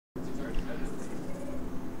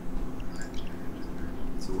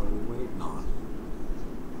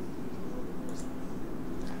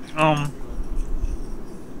not.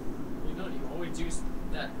 You know, you always use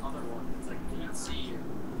that other one. It's like DC or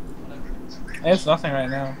whatever. It's nothing right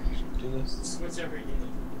now. Do this. Switch every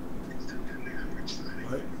game.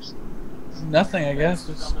 What? Nothing, I guess.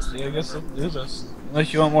 Just, I guess let's do this.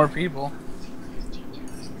 Unless you want more people.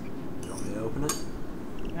 You want me to open it?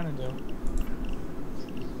 Kinda do.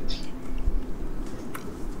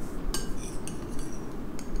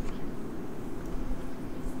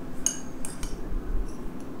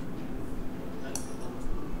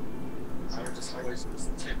 I would just always use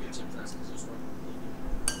the championship test because it's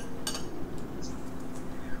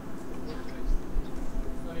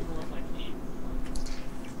not even worth like 8.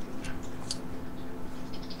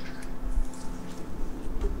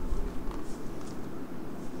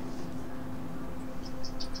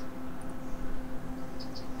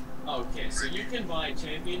 Okay, so you can buy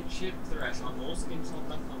championship thresh on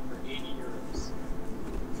moleskins.com for 80 euros.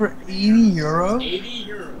 For 80 euros? 80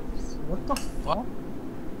 euros. What the fuck?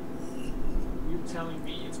 You're telling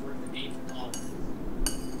me it's worth $8?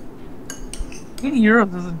 80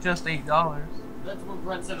 euros isn't just $8. That's what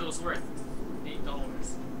Brent said it was worth. $8. No.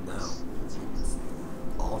 It's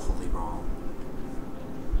awfully wrong.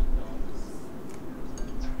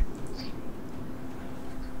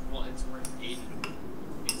 Well, it's worth 80.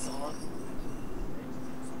 It's on.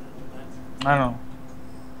 I don't know.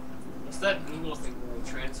 What's that Google thing where you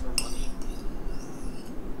transfer money?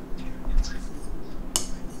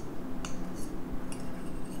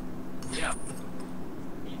 Yeah.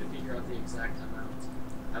 Need to figure out the exact amount.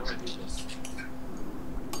 How do I do this?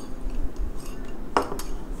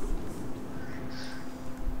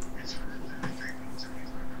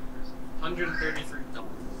 $133.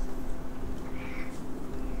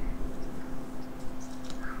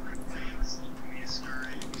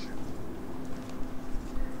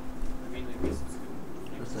 I mean, I guess it's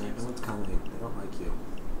good. Listen, no one's coming. They don't like you.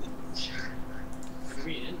 Are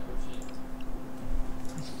we in? Oh shit.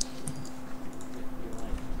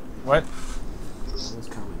 What? No one's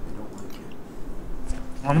coming. They don't like you.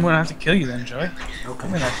 I'm gonna have to kill you then, Joey. Okay. I'm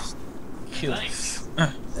gonna have to kill you. Nice.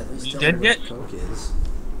 At least You tell dead me yet? what Coke is.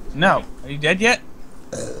 No. Are you dead yet?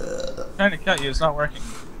 I'm trying to kill you, it's not working.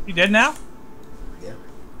 You dead now? Yeah.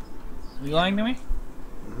 Are you lying to me?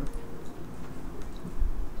 Mm-hmm.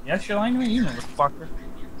 Yes, you're lying to me? You motherfucker.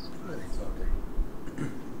 It's okay.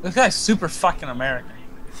 This guy's super fucking American.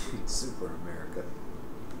 Super America.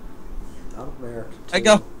 Not America. Hey,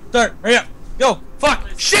 go. Start. Hurry up. Go. Fuck.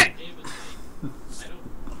 Shit!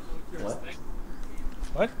 What?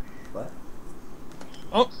 What? What?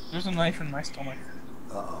 Oh, there's a knife in my stomach.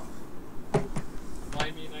 Uh-oh.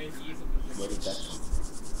 Buy me a nice easy. Where did that come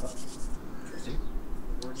from? Oh. Tracy?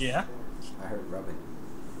 Yeah? I heard rubbing.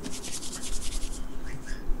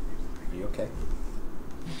 Are you okay?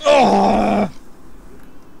 Oh!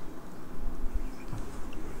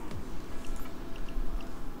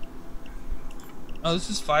 Oh, this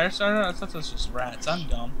is firestarter? I thought this was just rats. I'm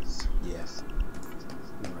dumb. Yes.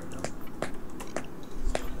 You are dumb.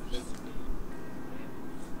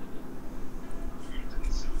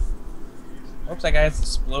 Oops, that guy has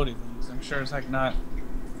exploding things. I'm sure it's like not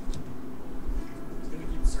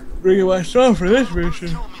bringing my stuff for this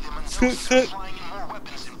mission.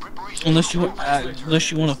 Unless you want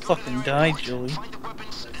to fucking die, Joey.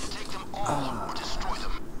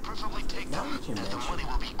 Now that you mention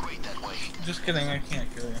Just kidding, I can't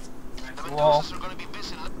kill you. Lol.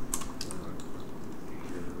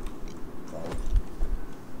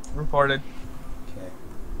 Reported. Okay.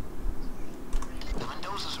 The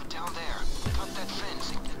Mendozas are down there. Cut that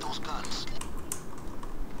fence and get those guns.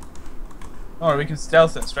 Oh, we can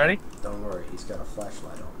stealth this. Ready? Don't worry, he's got a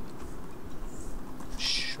flashlight on.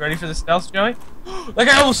 Shh. Ready for the stealth, Joey? That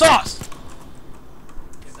guy almost saw us!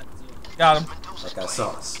 Got him. That guy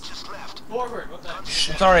saw us. Forward. What the? Shh,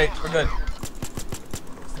 it's alright. We're good.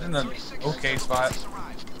 We're in the okay spot.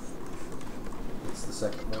 It's the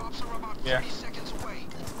second one. Yeah.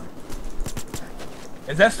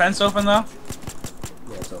 Is that fence open though?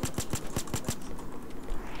 Yeah, it's open.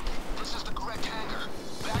 This is the correct hangar.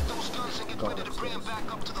 Back those guns and get ready to bring them back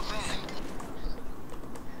up to the van.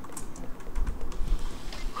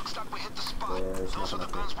 Looks like we hit the spot. There's Those are the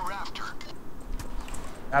nothing up guns we're after.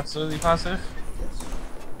 Absolutely positive. Yes.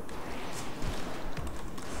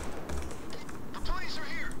 The police are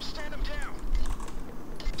here. Stand them down.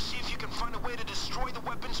 See if you can find a way to destroy the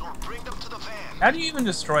weapons or bring them to the van. How do you even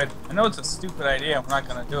destroy it? I know it's a stupid idea. I'm not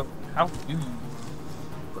gonna do it. How do you?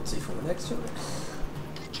 What's he for next to it?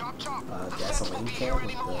 Chop chop. The fence Gasoline won't be can here with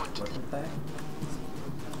any moment. the weapon pack?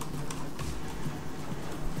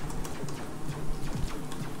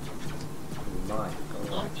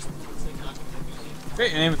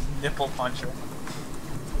 Great, your name is Nipple Puncher.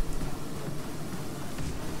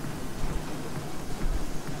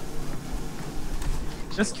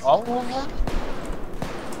 Just all of them?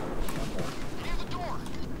 Near the door.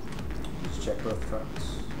 Just check both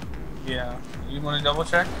trucks. Yeah. You want to double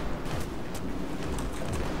check?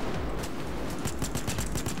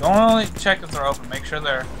 Don't only check if they're open. Make sure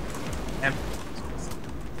they're empty.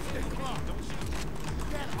 Come on, don't shoot.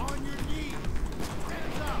 Get on your knees.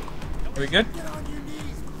 Hands up. Are we good? Get on your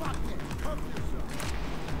knees. Fuck it. Cover yourself.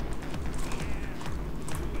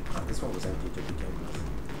 Oh, this one was empty to begin with.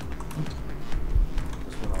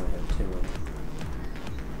 This one only had 2 in it.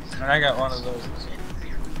 And I got one of those.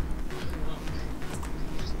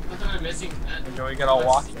 I thought I'm missing that. So we got all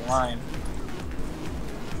walk the line.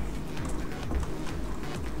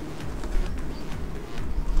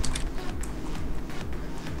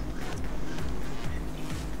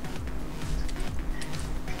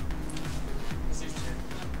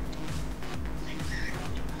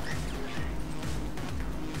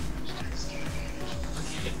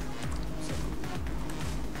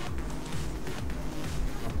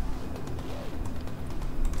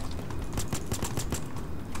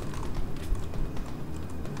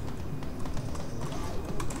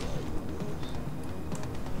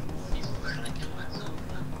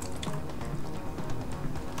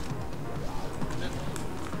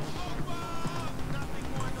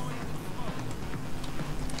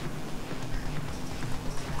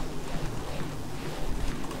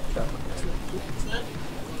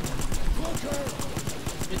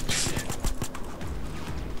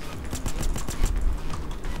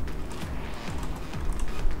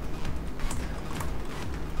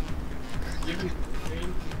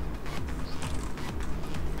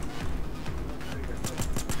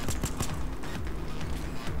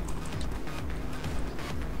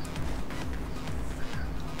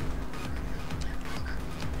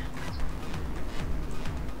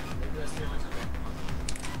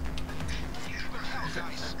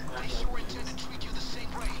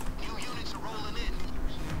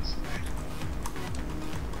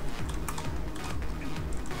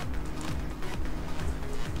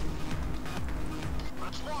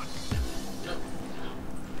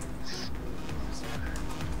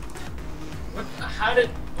 How did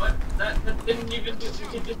what that didn't even do? We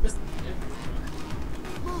could get this.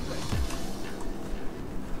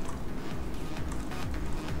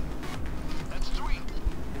 That's 3. It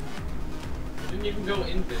didn't even go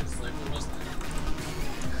in this. Like what was that?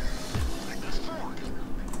 That's 4.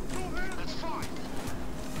 That's 5.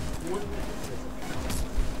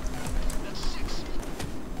 That's 6.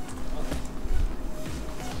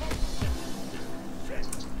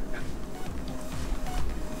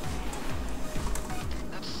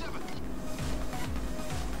 That's 7.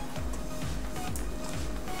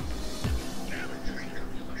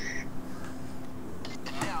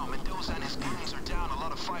 And now Mendoza and his goons are down a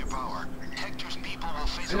lot of firepower. Hector's people will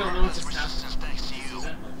face a lot less resistance thanks to you.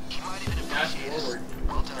 He might even appreciate it.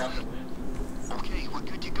 Well done. Okay, we're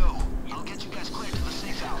good to go. I'll get you guys cleared to the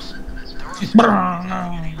safe house. There are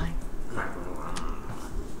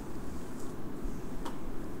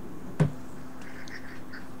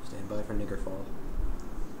Stand by for nigger fall.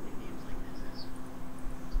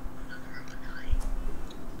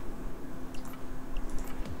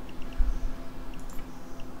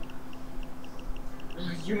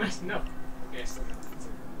 You must know. Okay, so.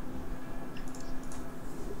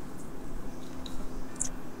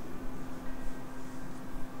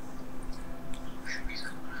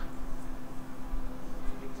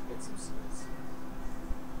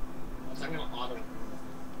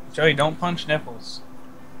 Joey, don't punch nipples.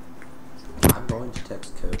 I'm going to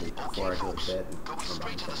text Cody before I go to bed and going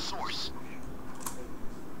straight to the source.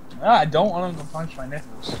 I don't want him to punch my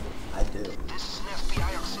nipples. I do. This is an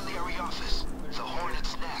FBI auxiliary office. The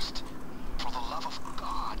Hornet's Nest. For the love of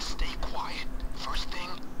God, stay quiet. First thing,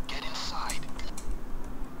 get inside.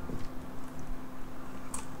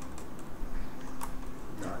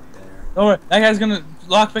 Not there. Don't worry, that guy's gonna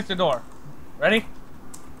lockpick the door. Ready?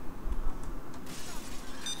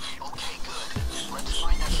 Okay, good. Let's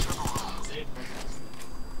find that server room.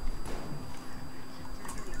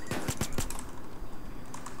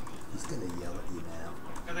 He's gonna yell at you now.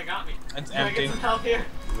 Cause they got me. It's Can I get empty. some help here?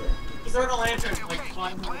 Yeah. Just throw the lantern. Okay, Like, okay.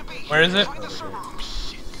 find Plan B. Where is it? Find the server room.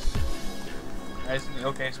 Shit. Guys in the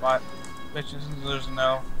okay spot. Bitches, there's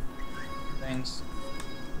no things.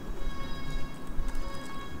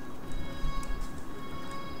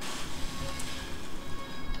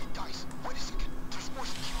 Guys, wait a second. There's more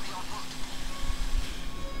security en route.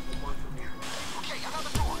 Okay,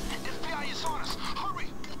 another door. FBI is on us. Hurry!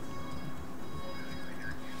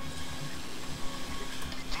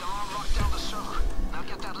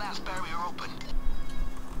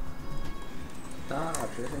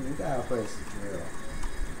 You gotta upgrade some drill.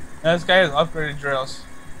 Now this guy has upgraded drills.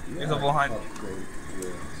 You He's gotta level 100. upgrade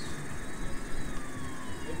drills.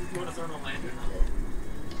 Maybe you want to throw in a lantern.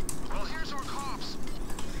 Well, here's our cops.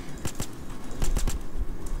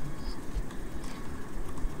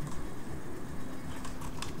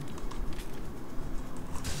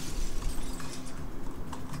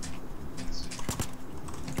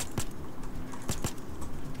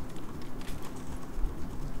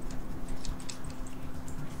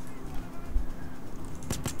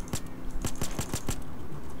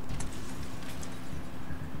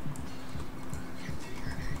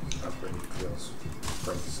 Upgrade drills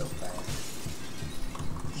break so fast.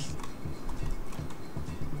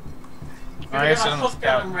 Alright, so I'll let's hook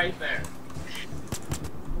go. him right there.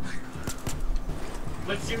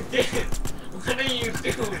 What you did? What are you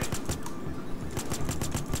doing?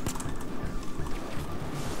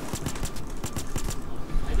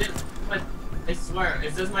 I did, but I swear,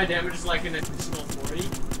 it says my damage is like an additional 40,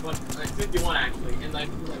 but like 51 actually, and like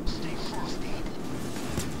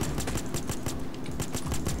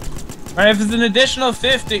Alright, if it's an additional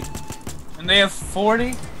 50, and they have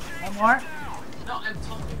 40 or more, no, I'm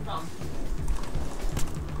talking about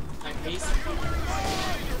like basically.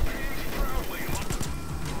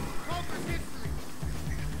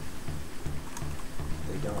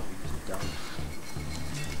 They don't. You just don't.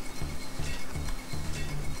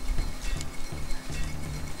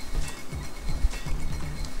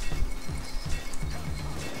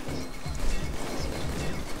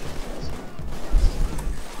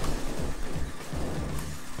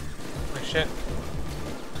 like shit.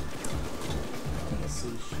 Can't see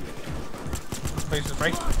shit. Place is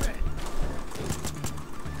right.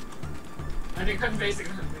 And you couldn't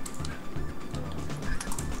basically.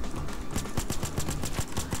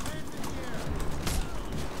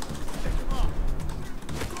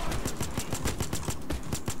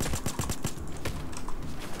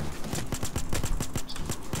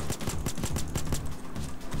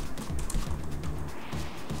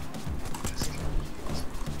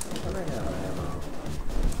 I ran out of ammo.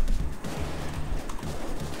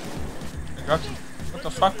 I got you. What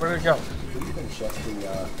the fuck? Where'd it go? Will you even check the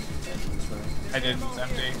entrance room? I did. It's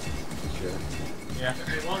empty. Sure. Yeah.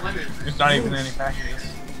 It won't let me. There's not even any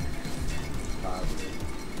packages.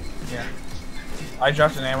 Positive. Yeah. I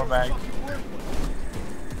dropped an ammo bag.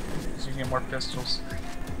 So you can get more pistols.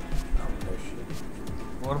 Oh, no shit.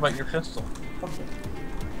 What about your pistol? Okay.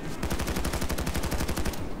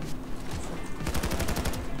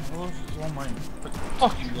 Oh, mine. But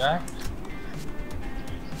fuck you, guy.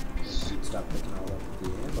 You'd stop picking all up the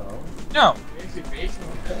ammo. No. Basic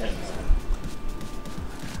basement. Okay.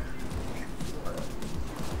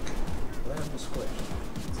 Let him squish.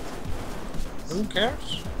 Who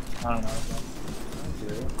cares? I don't know. I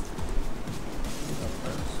do.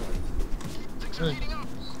 Things are heating up.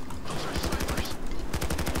 Those are snipers.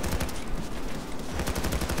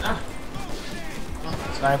 Ah.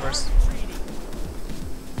 Snipers.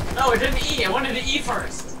 No, it didn't E. I wanted to E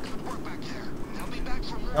first. Good work back there. They'll be back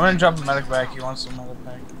for more. I'm gonna drop a medic bag. You want some medic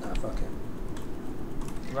bag? Nah, fuck him.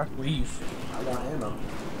 Rock leave. I want ammo.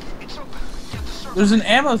 It's open. Get the circle. There's an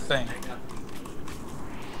ammo thing.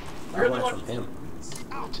 I You're the want one- it from him.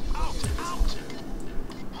 Out, out, out.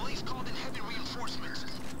 Police called in heavy reinforcements.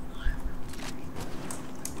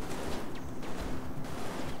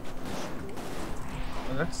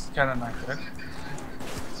 Well, that's kind of not good.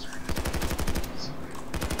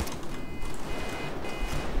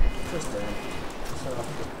 Just there. So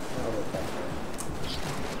I'll look back there.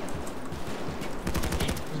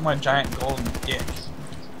 This is my giant golden dick.